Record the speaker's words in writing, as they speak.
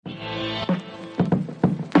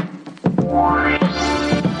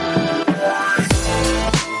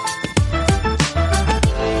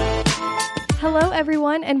Hello,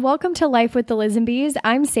 everyone, and welcome to Life with the Lisenbas.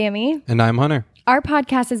 I'm Sammy. And I'm Hunter. Our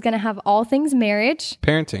podcast is going to have all things marriage,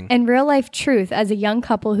 parenting, and real-life truth as a young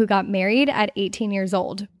couple who got married at 18 years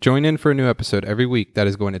old. Join in for a new episode every week that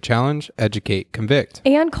is going to challenge, educate, convict,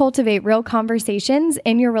 and cultivate real conversations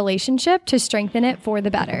in your relationship to strengthen it for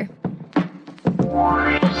the better.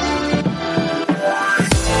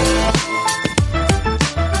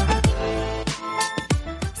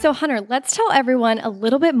 So, Hunter, let's tell everyone a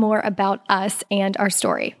little bit more about us and our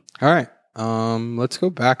story. All right. Let's go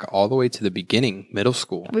back all the way to the beginning, middle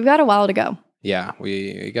school. We've got a while to go. Yeah,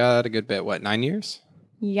 we got a good bit. 9 years?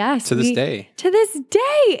 Yes. To this day. To this day.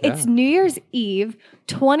 Yeah. It's New Year's Eve,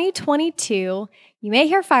 2022. You may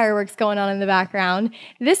hear fireworks going on in the background.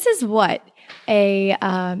 This is what a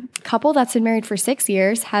couple that's been married for 6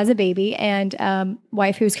 years, has a baby, and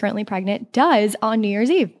wife who's currently pregnant does on New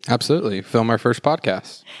Year's Eve. Absolutely. Film our first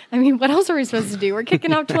podcast. I mean, what else are we supposed to do? We're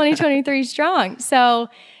kicking off 2023 strong. So,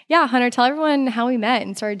 yeah, Hunter, tell everyone how we met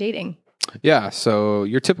and started dating. Yeah, so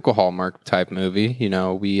your typical Hallmark type movie. You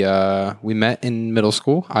know, we met in middle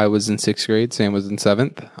school. I was in 6th grade. Sam was in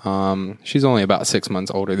 7th. She's only about 6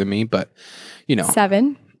 months older than me, but, you know.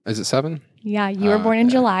 7. Is it 7? Yeah, you were born in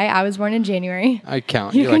July. I was born in January. I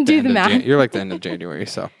count. You can do the math. You're like the end of January,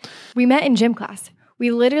 so. We met in gym class. We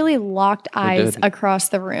literally locked eyes across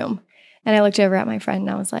the room. And I looked over at my friend and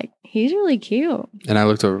I was like, he's really cute. And I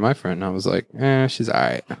looked over at my friend and I was like, she's all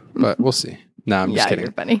right, but we'll see. No, I'm just kidding.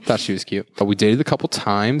 You're funny. Thought she was cute. But we dated a couple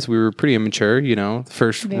times. We were pretty immature, you know,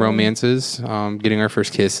 first romances, getting our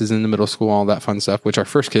first kisses in the middle school, all that fun stuff, which our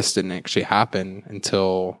first kiss didn't actually happen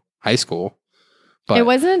until high school. But it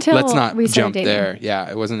wasn't until let's not we started jump dating. there. Yeah,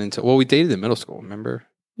 it wasn't until, well, we dated in middle school, remember?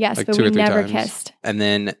 Yes, like but 2 we or 3 never times. kissed. And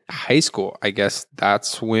then high school, I guess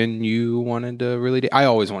that's when you wanted to really date. I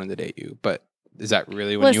always wanted to date you, but is that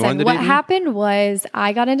really when you wanted to date me? What happened was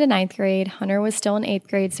I got into 9th grade. Hunter was still in 8th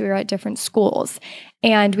grade, so we were at different schools.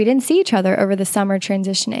 And we didn't see each other over the summer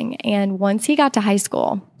transitioning. And once he got to high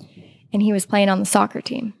school and he was playing on the soccer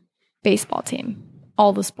team, baseball team,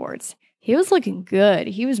 all the sports, he was looking good.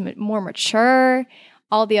 He was more mature.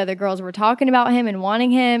 All the other girls were talking about him and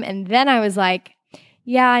wanting him. And then I was like,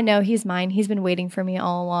 yeah, I know he's mine. He's been waiting for me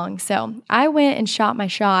all along. So I went and shot my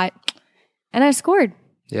shot and I scored.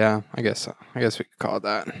 Yeah, I guess we could call it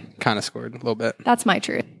that. Kind of scored a little bit. That's my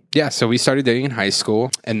truth. Yeah, so we started dating in high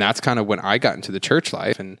school, and that's kind of when I got into the church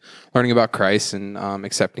life and learning about Christ and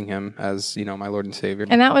accepting him as, you know, my Lord and Savior.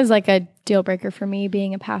 And that was like a deal breaker for me,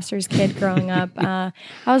 being a pastor's kid growing up. I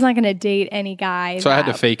was not going to date any guy. So I had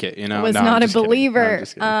to fake it, you know. Was not a believer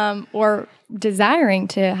or desiring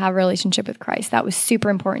to have a relationship with Christ. That was super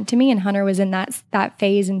important to me, and Hunter was in that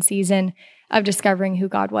phase and season of discovering who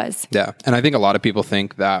God was. Yeah. And I think a lot of people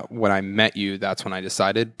think that when I met you, that's when I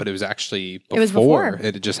decided, but it was actually before. It was before.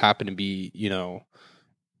 It just happened to be, you know,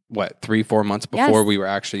 3-4 months before we were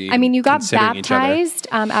actually you got baptized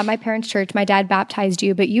at my parents' church. My dad baptized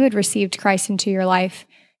you, but you had received Christ into your life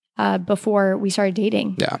before we started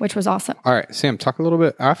dating, which was awesome. All right, Sam, talk a little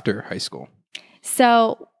bit after high school.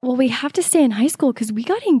 So, we have to stay in high school because we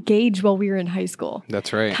got engaged while we were in high school.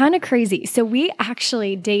 That's right. Kind of crazy. So we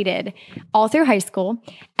actually dated all through high school.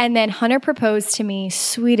 And then Hunter proposed to me,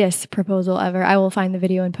 sweetest proposal ever. I will find the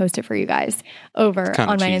video and post it for you guys over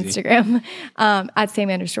on my Instagram at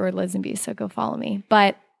Sam_Lisenbas. So go follow me.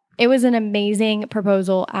 But it was an amazing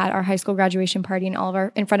proposal at our high school graduation party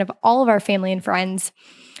in front of all of our family and friends.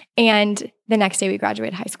 And the next day we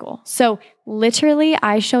graduated high school. So literally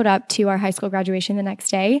I showed up to our high school graduation the next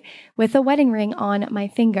day with a wedding ring on my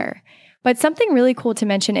finger. But something really cool to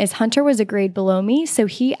mention is Hunter was a grade below me. So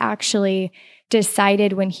he actually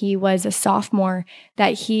decided when he was a sophomore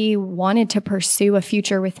that he wanted to pursue a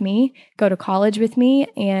future with me, go to college with me.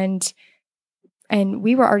 And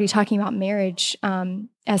we were already talking about marriage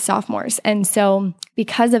as sophomores. And so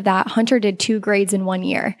because of that, Hunter did 2 grades in 1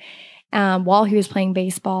 year. While he was playing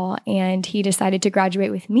baseball, and he decided to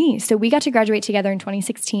graduate with me. So we got to graduate together in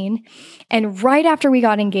 2016. And right after we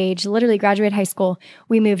got engaged, literally graduated high school,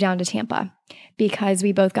 we moved down to Tampa because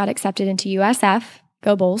we both got accepted into USF.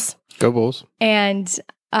 Go Bulls. Go Bulls. And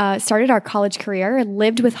started our college career,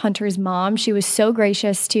 lived with Hunter's mom. She was so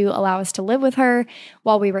gracious to allow us to live with her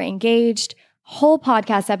while we were engaged. Whole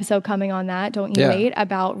podcast episode coming on that, don't you wait,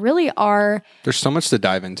 about really there's so much to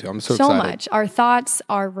dive into. I'm so excited. So much. Our thoughts,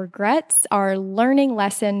 our regrets, our learning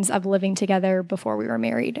lessons of living together before we were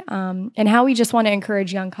married, and how we just want to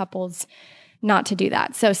encourage young couples not to do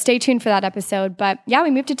that. So stay tuned for that episode. But yeah,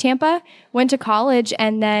 we moved to Tampa, went to college,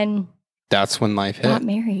 and then that's when life hit. Got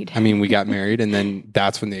married. I mean, we got married, and then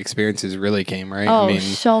that's when the experiences really came, right? Oh, I mean,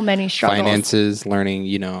 so many struggles. Finances, learning,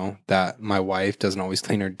 that my wife doesn't always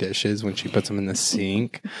clean her dishes when she puts them in the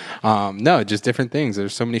sink. No, just different things.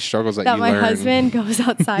 There's so many struggles that you my learn. husband goes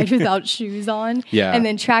outside without shoes on, and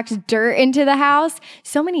then tracks dirt into the house.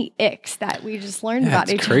 So many icks that we just learned about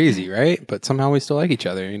each other. It's crazy, right? But somehow we still like each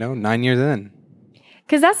other, 9 years in.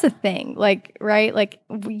 Because that's the thing, right?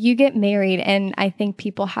 You get married, and I think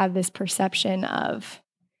people have this perception of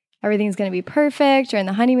everything's going to be perfect or in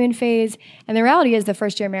the honeymoon phase. And the reality is the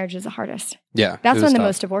first year of marriage is the hardest. Yeah. That's when the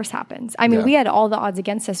most divorce happens. I mean, we had all the odds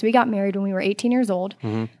against us. We got married when we were 18 years old.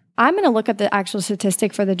 Mm-hmm. I'm going to look up the actual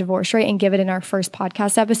statistic for the divorce rate and give it in our first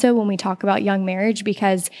podcast episode when we talk about young marriage,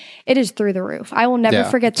 because it is through the roof. I will never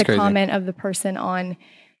forget the comment of the person on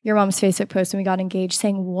your mom's Facebook post when we got engaged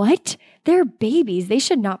saying, what? They're babies. They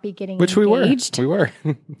should not be getting engaged. Which we were.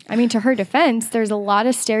 I mean, to her defense, there's a lot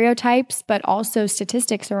of stereotypes, but also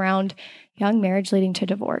statistics around young marriage leading to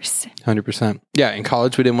divorce. 100%. Yeah. In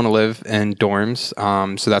college, we didn't want to live in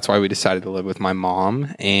dorms. So that's why we decided to live with my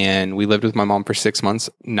mom. And we lived with my mom for 6 months,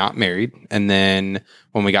 not married. And then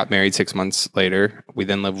when we got married 6 months later, we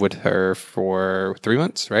then lived with her for 3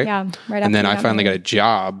 months, right? Yeah. Right. And then I finally got a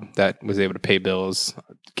job that was able to pay bills,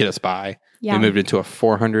 get us by. Yeah. We moved into a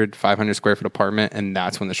 400, 500 square foot apartment. And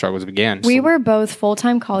that's when the struggles began. We were both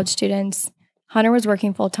full-time college students. Hunter was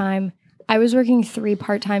working full-time. I was working 3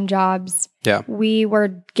 part-time jobs. Yeah. We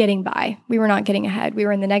were getting by. We were not getting ahead. We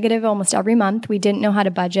were in the negative almost every month. We didn't know how to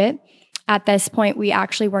budget. At this point, we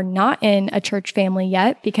actually were not in a church family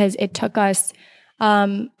yet, because it took us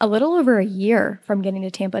a little over a year from getting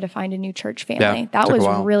to Tampa to find a new church family. That was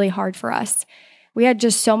really hard for us. We had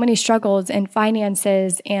just so many struggles in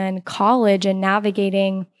finances and college and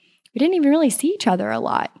navigating. We didn't even really see each other a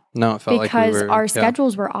lot. No, it felt because our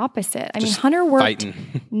schedules were opposite. I mean, Hunter worked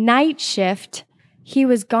night shift. He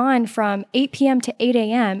was gone from 8 p.m. to 8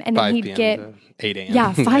 a.m. and then he'd get 8 a.m.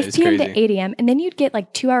 Yeah, 5 p.m. to 8 a.m. And then you'd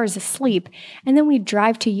get 2 hours of sleep. And then we'd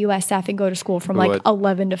drive to USF and go to school from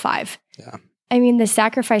 11 to 5. Yeah. I mean, the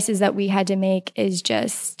sacrifices that we had to make is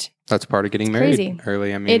just... That's part of getting married crazy.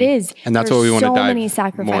 Early. I mean, it is. And that's what we want to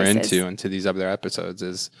dive more into these other episodes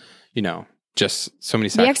is, just so many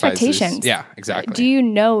sacrifices. The expectations. Yeah, exactly. Do you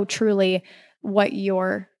know truly what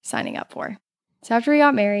you're signing up for? So after we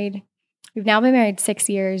got married, we've now been married 6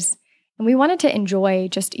 years, and we wanted to enjoy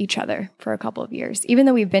just each other for a couple of years. Even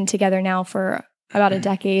though we've been together now for about a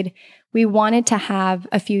decade, we wanted to have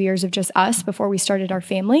a few years of just us before we started our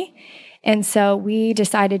family. And so we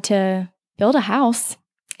decided to build a house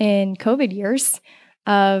in COVID years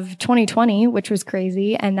of 2020, which was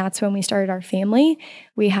crazy. And that's when we started our family.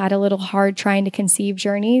 We had a little hard trying to conceive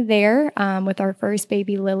journey there with our first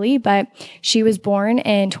baby, Lily, but she was born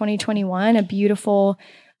in 2021, a beautiful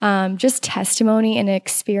just testimony and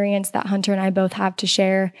experience that Hunter and I both have to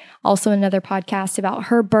share. Also another podcast about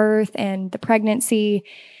her birth and the pregnancy.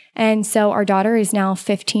 And so our daughter is now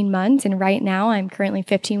 15 months. And right now I'm currently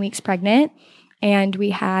 15 weeks pregnant. And we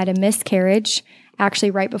had a miscarriage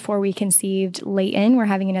actually right before we conceived Leighton. We're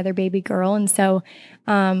having another baby girl. And so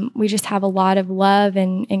we just have a lot of love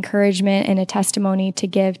and encouragement and a testimony to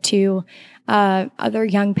give to other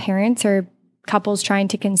young parents or couples trying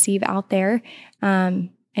to conceive out there,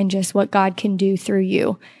 and just what God can do through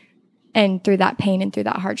you and through that pain and through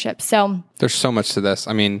that hardship. So there's so much to this.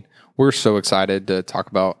 I mean, we're so excited to talk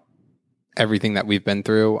about everything that we've been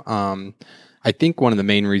through. I think one of the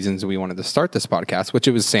main reasons we wanted to start this podcast, which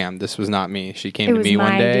it was Sam, this was not me. She came to me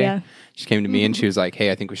one day. Idea. She came to me and she was like,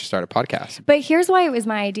 hey, I think we should start a podcast. But here's why it was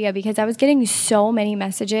my idea, because I was getting so many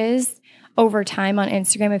messages over time on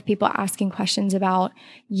Instagram of people asking questions about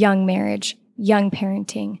young marriage, young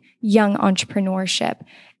parenting, young entrepreneurship.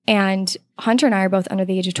 And Hunter and I are both under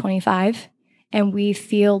the age of 25, and we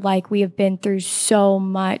feel like we have been through so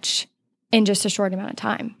much in just a short amount of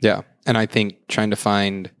time. Yeah. And I think trying to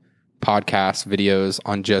find podcasts, videos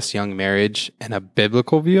on just young marriage and a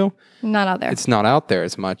biblical view, not out there. It's not out there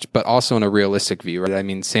as much, but also in a realistic view, right? I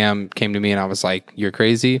mean, Sam came to me and I was like, you're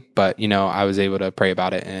crazy, but I was able to pray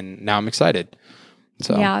about it and now I'm excited.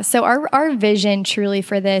 So yeah. So our vision truly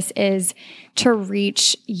for this is to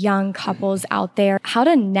reach young couples out there, how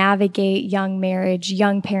to navigate young marriage,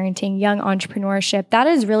 young parenting, young entrepreneurship. That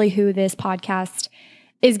is really who this podcast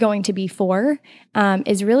is going to be for,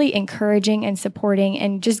 is really encouraging and supporting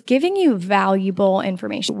and just giving you valuable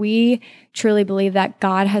information. We truly believe that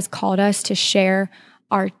God has called us to share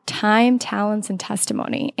our time, talents, and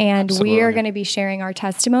testimony. And Absolutely. We are going to be sharing our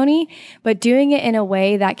testimony, but doing it in a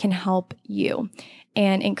way that can help you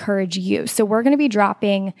and encourage you. So we're going to be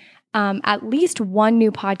dropping at least one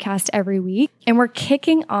new podcast every week. And we're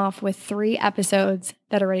kicking off with 3 episodes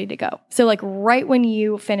that are ready to go. So like right when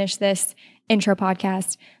you finish this intro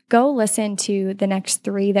podcast, go listen to the next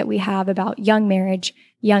 3 that we have about young marriage,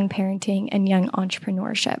 young parenting, and young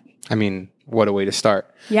entrepreneurship. I mean, what a way to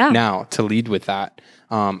start. Yeah. Now, to lead with that,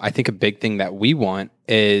 I think a big thing that we want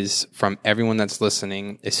is from everyone that's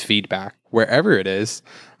listening is feedback. Wherever it is,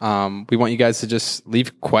 we want you guys to just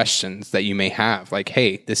leave questions that you may have. Like,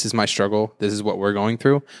 hey, this is my struggle. This is what we're going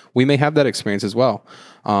through. We may have that experience as well.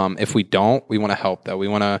 If we don't, we want to help though. We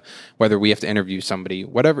want to, whether we have to interview somebody,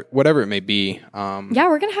 whatever it may be. Yeah,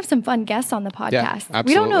 we're going to have some fun guests on the podcast. Yeah, absolutely.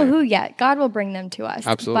 We don't know who yet. God will bring them to us.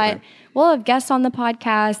 Absolutely. But we'll have guests on the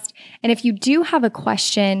podcast. And if you do have a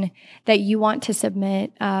question that you want to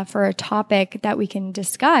submit for a topic that we can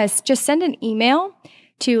discuss, just send an email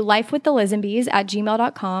to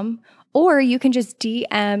lifewiththelisenbas@gmail.com, or you can just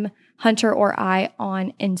DM Hunter or I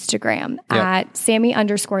on Instagram at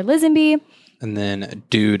Sammy_Lisenby. And then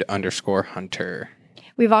dude_Hunter.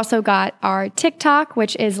 We've also got our TikTok,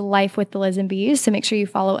 which is Life with the Lisenbas. So make sure you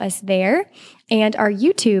follow us there. And our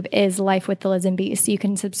YouTube is Life with the Lisenbas. So you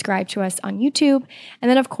can subscribe to us on YouTube.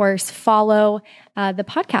 And then, of course, follow the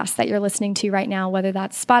podcast that you're listening to right now, whether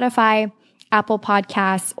that's Spotify, Apple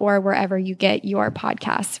Podcasts, or wherever you get your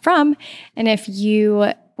podcasts from. And if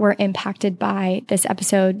you were impacted by this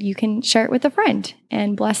episode, you can share it with a friend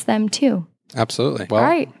and bless them too. Absolutely. Well, all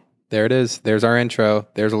right. There it is. There's our intro.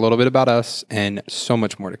 There's a little bit about us and so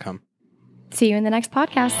much more to come. See you in the next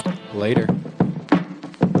podcast. Later.